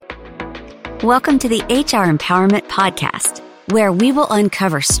Welcome to the HR Empowerment Podcast, where we will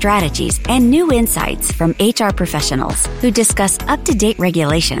uncover strategies and new insights from HR professionals who discuss up-to-date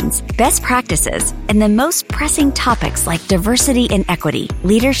regulations, best practices, and the most pressing topics like diversity and equity,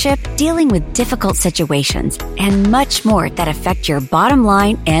 leadership, dealing with difficult situations, and much more that affect your bottom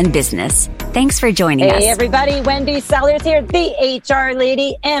line and business. Thanks for joining us. Hey, everybody. Wendy Sellers here, the HR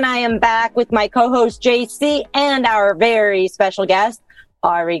lady, and I am back with my co-host, JC, and our very special guest,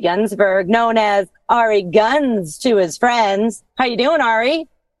 Ari Gunsberg, known as Ari Guns to his friends. How you doing, Ari?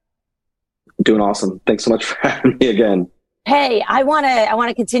 Doing awesome. Thanks so much for having me again. Hey, I want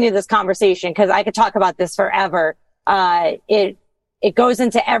to continue this conversation because I could talk about this forever. It goes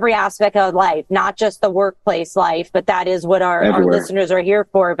into every aspect of life, not just the workplace life, but that is what our listeners are here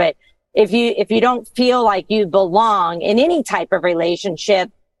for. But if you don't feel like you belong in any type of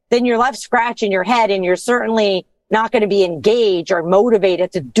relationship, then you're left scratching your head, and you're certainly not going to be engaged or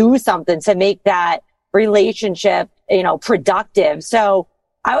motivated to do something to make that relationship, productive. So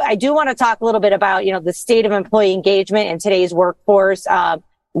I do want to talk a little bit about, the state of employee engagement in today's workforce,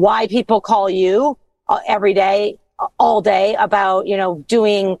 why people call you every day, all day about,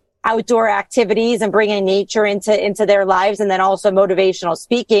 doing outdoor activities and bringing nature into their lives, and then also motivational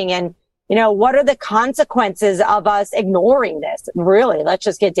speaking. And, what are the consequences of us ignoring this? Really, let's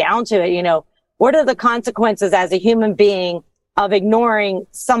just get down to it. What are the consequences as a human being of ignoring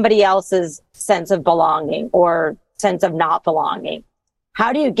somebody else's sense of belonging or sense of not belonging?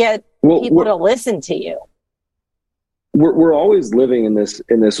 How do you get people to listen to you? We're always living in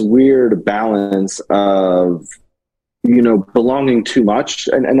this weird balance of, belonging too much,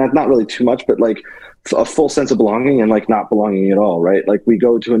 and that's not really too much, but like a full sense of belonging and like not belonging at all, right? Like we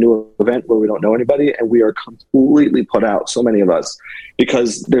go to a new event where we don't know anybody and we are completely put out, so many of us,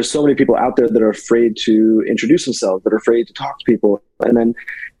 because there's so many people out there that are afraid to introduce themselves, that are afraid to talk to people. And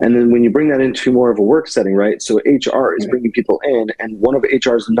then when you bring that into more of a work setting, right? So HR is bringing people in, and one of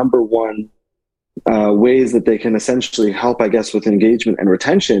HR's number one ways that they can essentially help, I guess, with engagement and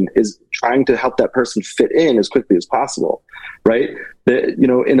retention is trying to help that person fit in as quickly as possible, right? In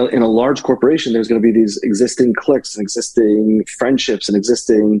a large corporation, there's going to be these existing cliques and existing friendships and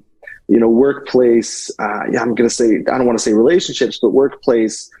existing, workplace, I'm going to say, I don't want to say relationships, but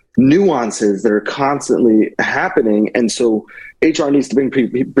workplace nuances that are constantly happening. And so HR needs to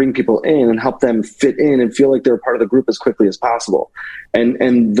bring people in and help them fit in and feel like they're a part of the group as quickly as possible.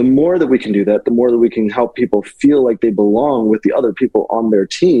 And the more that we can do that, the more that we can help people feel like they belong with the other people on their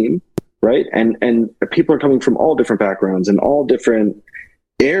team, right? And people are coming from all different backgrounds and all different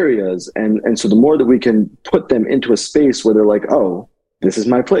areas. And so the more that we can put them into a space where they're like, oh, this is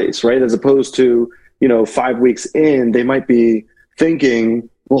my place, right? As opposed to, 5 weeks in, they might be thinking,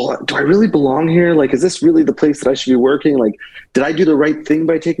 well, do I really belong here? Like, is this really the place that I should be working? Like, did I do the right thing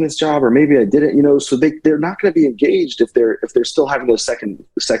by taking this job? Or maybe I didn't, so they're not going to be engaged if they're still having those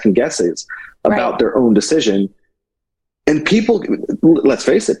second guesses about their own decision. And people, let's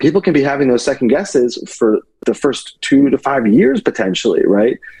face it, people can be having those second guesses for the first 2 to 5 years potentially,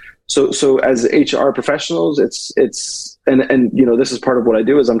 right? So as HR professionals, it's this is part of what I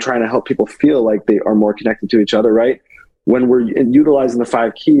do is I'm trying to help people feel like they are more connected to each other, right? When we're utilizing the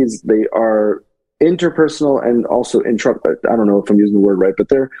 5 keys, they are interpersonal and also I don't know if I'm using the word right, but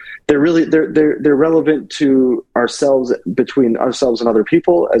they're relevant to ourselves, between ourselves and other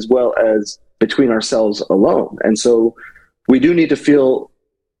people, as well as between ourselves alone. And so we do need to feel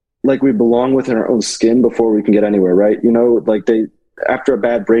like we belong within our own skin before we can get anywhere, right? After a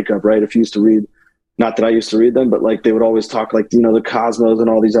bad breakup, right? If you used to read, not that I used to read them, but like they would always talk like, the Cosmos and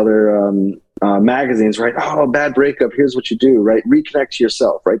all these other magazines, right? Oh, bad breakup. Here's what you do, right? Reconnect to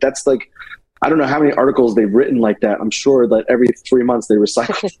yourself, right? That's like, I don't know how many articles they've written like that. I'm sure that every 3 months they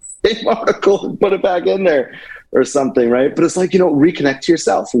recycle the same article and put it back in there or something, right? But it's like, reconnect to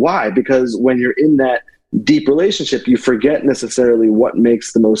yourself. Why? Because when you're in that deep relationship, you forget necessarily what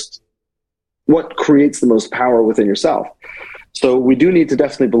creates the most power within yourself. So we do need to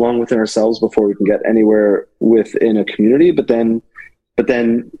definitely belong within ourselves before we can get anywhere within a community. But then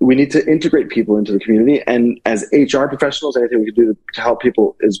we need to integrate people into the community. And as HR professionals, anything we can do to help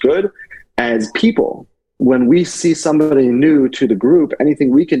people is good. As people, when we see somebody new to the group, anything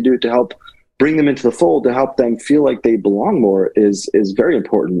we can do to help bring them into the fold, to help them feel like they belong more is very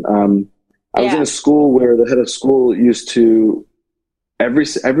important. I was in a school where the head of school used to,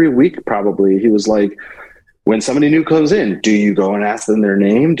 every week probably, he was like, when somebody new comes in, do you go and ask them their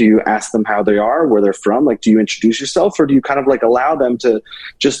name? Do you ask them how they are, where they're from? Like, do you introduce yourself, or do you kind of like allow them to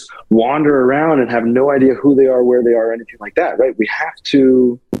just wander around and have no idea who they are, where they are, anything like that, right? We have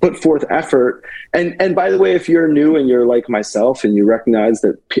to put forth effort. And by the way, if you're new and you're like myself and you recognize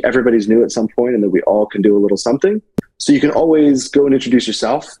that everybody's new at some point and that we all can do a little something, so you can always go and introduce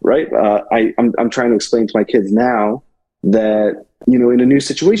yourself, right? I'm trying to explain to my kids now that, you know, in a new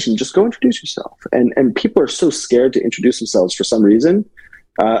situation, just go introduce yourself. And people are so scared to introduce themselves for some reason.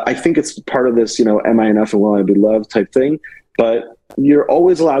 I think it's part of this, you know, am I enough and will I be loved type thing. But you're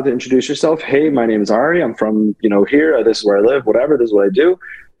always allowed to introduce yourself. Hey, my name is Ari. I'm from, you know, here. This is where I live, whatever. This is what I do.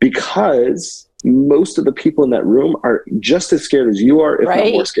 Because most of the people in that room are just as scared as you are, if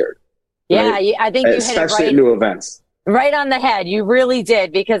not more scared. Yeah, right? I think you hit it right. Especially at new events. Right on the head. You really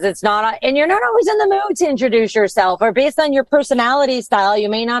did, because it's not, and you're not always in the mood to introduce yourself, or based on your personality style, you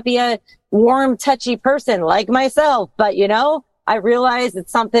may not be a warm, touchy person like myself, but you know, I realize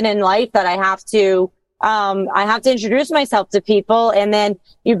it's something in life that I have to introduce myself to people. And then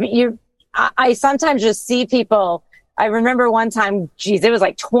I sometimes just see people. I remember one time, it was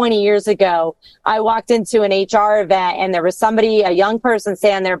like 20 years ago, I walked into an HR event and there was a young person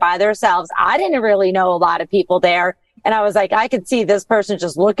standing there by themselves. I didn't really know a lot of people there. And I was like, I could see this person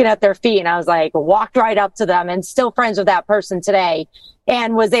just looking at their feet. And I was like, walked right up to them, and still friends with that person today,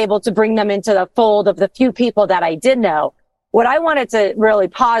 and was able to bring them into the fold of the few people that I did know. What I wanted to really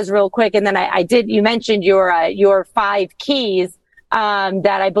pause real quick. And then you mentioned your 5 keys, that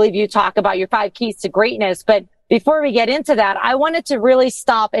I believe you talk about, your 5 keys to greatness. But before we get into that, I wanted to really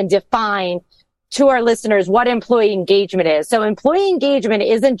stop and define to our listeners what employee engagement is. So employee engagement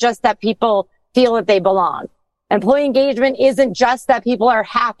isn't just that people feel that they belong. Employee engagement isn't just that people are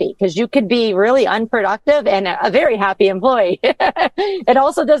happy, because you could be really unproductive and a very happy employee. It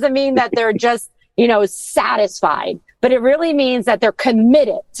also doesn't mean that they're just, you know, satisfied, but it really means that they're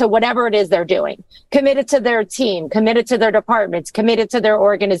committed to whatever it is they're doing, committed to their team, committed to their departments, committed to their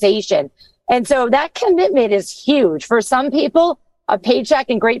organization. And so that commitment is huge. For some people, a paycheck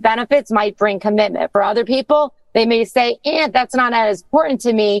and great benefits might bring commitment. For other people, they may say, that's not as important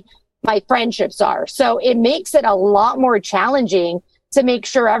to me. My friendships are. So it makes it a lot more challenging to make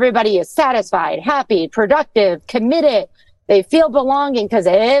sure everybody is satisfied, happy, productive, committed. They feel belonging, because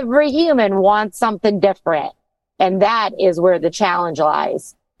every human wants something different. And that is where the challenge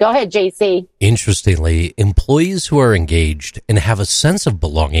lies. Go ahead, JC. Interestingly, employees who are engaged and have a sense of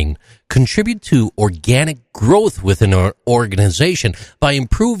belonging contribute to organic growth within our organization by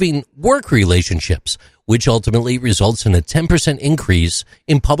improving work relationships, which ultimately results in a 10% increase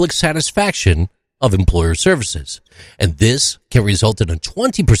in public satisfaction of employer services. And this can result in a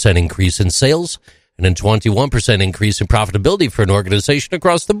 20% increase in sales and a 21% increase in profitability for an organization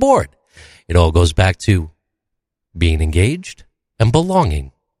across the board. It all goes back to being engaged and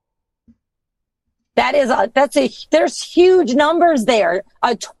belonging. There's huge numbers there.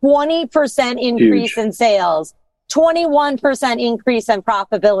 A 20% increase in sales, 21% increase in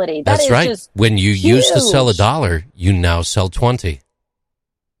profitability. That's right. Just when you used to sell $1, you now sell 20.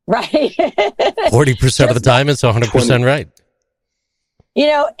 Right. 40% of the time, it's 100% right. You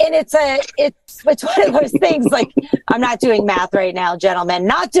know, and it's one of those things, like, I'm not doing math right now, gentlemen,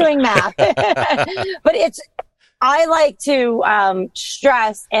 not doing math, but I like to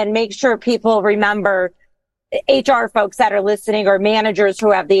stress and make sure people remember, HR folks that are listening, or managers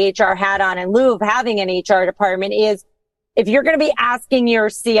who have the HR hat on, in lieu of having an HR department, is if you're going to be asking your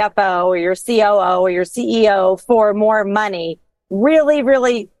CFO or your COO or your CEO for more money, really,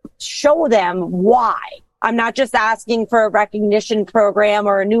 really show them why. I'm not just asking for a recognition program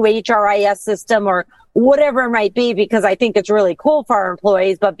or a new HRIS system or whatever it might be, because I think it's really cool for our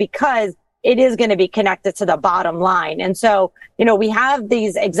employees, but because it is going to be connected to the bottom line. And so, you know, we have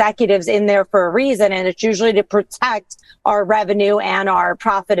these executives in there for a reason, and it's usually to protect our revenue and our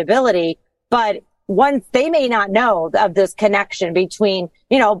profitability. But once they may not know of this connection between,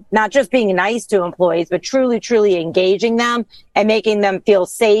 you know, not just being nice to employees, but truly, truly engaging them and making them feel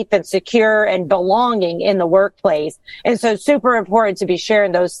safe and secure and belonging in the workplace. And so super important to be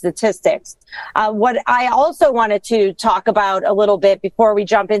sharing those statistics. What I also wanted to talk about a little bit before we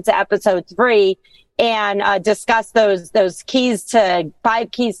jump into episode 3 and discuss those 5 keys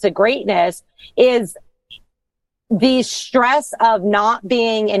to greatness is the stress of not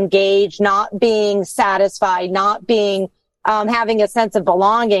being engaged, not being satisfied, not being, having a sense of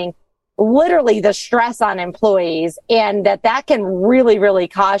belonging, literally the stress on employees, and that can really, really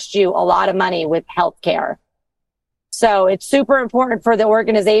cost you a lot of money with healthcare. So it's super important for the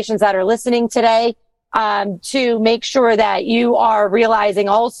organizations that are listening today. to make sure that you are realizing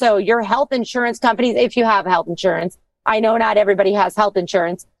also your health insurance companies, if you have health insurance. I know not everybody has health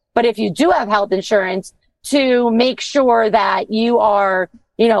insurance, but if you do have health insurance, to make sure that you are,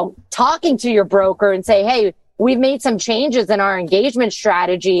 talking to your broker and say, hey, we've made some changes in our engagement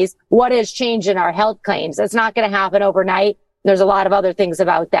strategies. What has changed in our health claims? It's not going to happen overnight. There's a lot of other things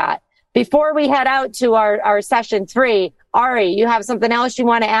about that. Before we head out to our session 3, Ari, you have something else you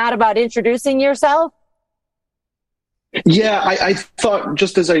want to add about introducing yourself? Yeah, I thought,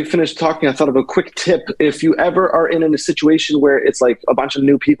 just as I finished talking, I thought of a quick tip. If you ever are in a situation where it's like a bunch of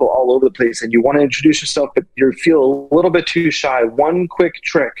new people all over the place and you want to introduce yourself, but you feel a little bit too shy, one quick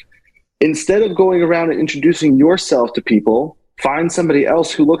trick. Instead of going around and introducing yourself to people, find somebody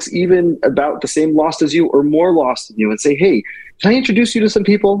else who looks even about the same lost as you or more lost than you and say, hey, can I introduce you to some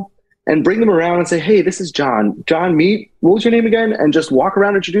people? And bring them around and say, hey, this is John. John, meet, what was your name again? And just walk around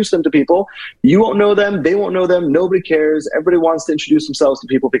and introduce them to people. You won't know them. They won't know them. Nobody cares. Everybody wants to introduce themselves to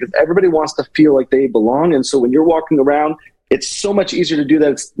people because everybody wants to feel like they belong. And so when you're walking around, it's so much easier to do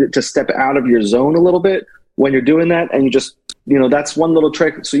that, to step out of your zone a little bit when you're doing that. And you just, that's one little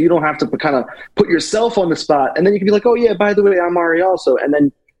trick. So you don't have to kind of put yourself on the spot. And then you can be like, oh, yeah, by the way, I'm Ari also. And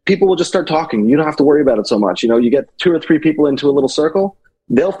then people will just start talking. You don't have to worry about it so much. You get 2 or 3 people into a little circle.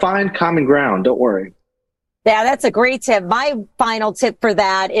 They'll find common ground. Don't worry. Yeah, that's a great tip. My final tip for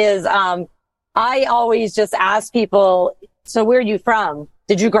that is I always just ask people, so where are you from?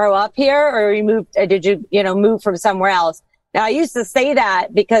 Did you grow up here or did you move from somewhere else? Now, I used to say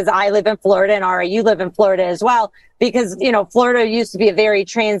that because I live in Florida and Ari, you live in Florida as well, because, Florida used to be a very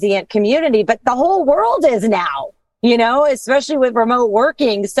transient community, but the whole world is now. Especially with remote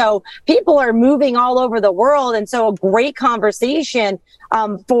working. So people are moving all over the world. And so a great conversation,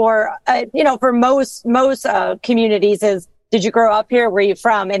 for most communities is, did you grow up here? Where are you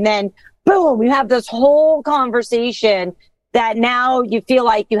from? And then boom, you have this whole conversation that now you feel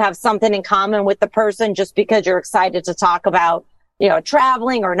like you have something in common with the person just because you're excited to talk about,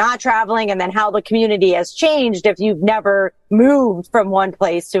 traveling or not traveling, and then how the community has changed if you've never moved from one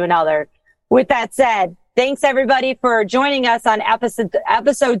place to another. With that said, thanks, everybody, for joining us on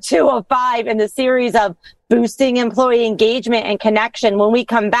episode 2 of 5 in the series of boosting employee engagement and connection. When we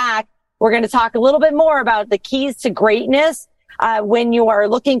come back, we're going to talk a little bit more about the keys to greatness when you are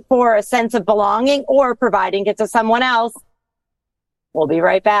looking for a sense of belonging or providing it to someone else. We'll be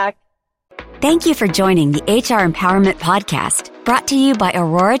right back. Thank you for joining the HR Empowerment Podcast, brought to you by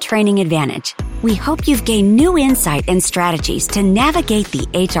Aurora Training Advantage. We hope you've gained new insight and strategies to navigate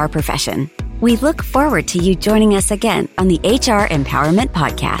the HR profession. We look forward to you joining us again on the HR Empowerment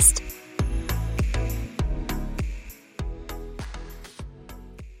Podcast.